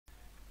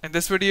In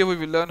this video, we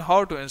will learn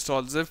how to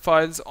install zip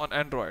files on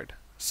Android.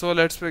 So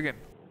let's begin.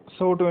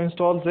 So to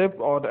install zip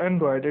on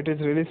Android, it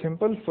is really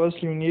simple.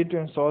 First, you need to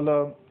install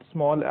a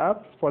small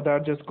app. For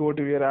that, just go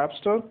to your app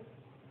store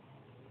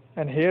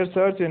and here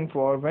search in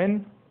for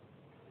WinZip.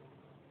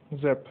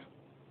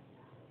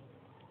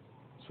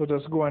 So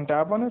just go and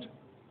tap on it,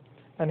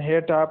 and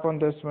here tap on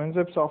this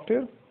WinZip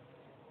software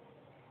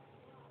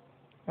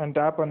and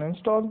tap on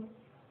install,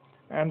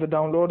 and the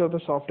download of the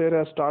software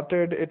has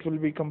started. It will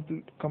be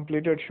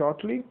completed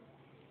shortly.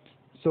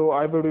 So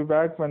I will be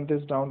back when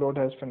this download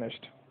has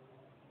finished.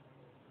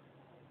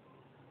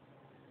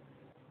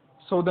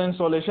 So the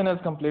installation has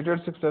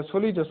completed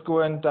successfully. Just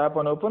go and tap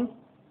on open,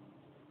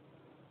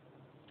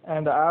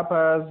 and the app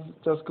has,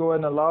 just go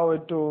and allow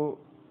it to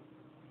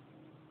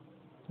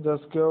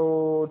just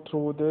go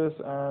through this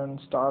and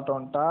start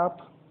on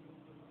tap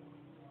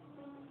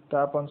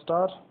on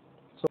start.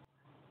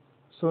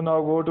 So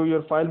now go to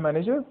your file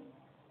manager,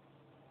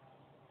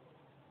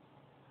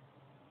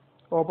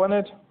 open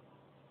it,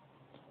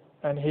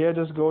 and here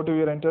just go to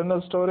your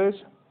internal storage.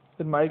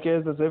 In my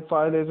case, the zip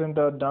file is in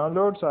the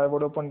download, so I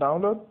would open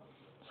download.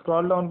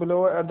 Scroll down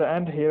below, at the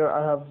end here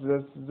I have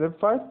this zip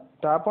file.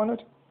 Tap on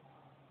it,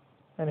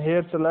 and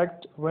here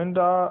select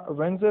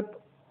WinZip,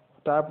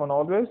 tap on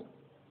always,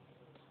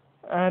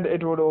 and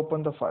it would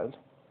open the file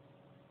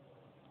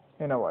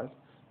in a while.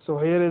 So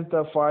here is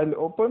the file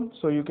open,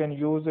 so you can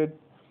use it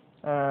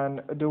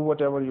and do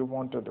whatever you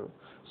want to do.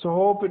 So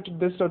hope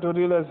this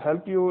tutorial has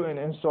helped you in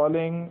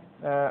installing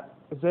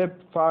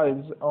zip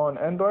files on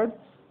Android.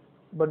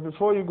 But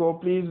before you go,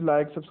 please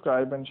like,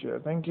 subscribe and share.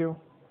 Thank you.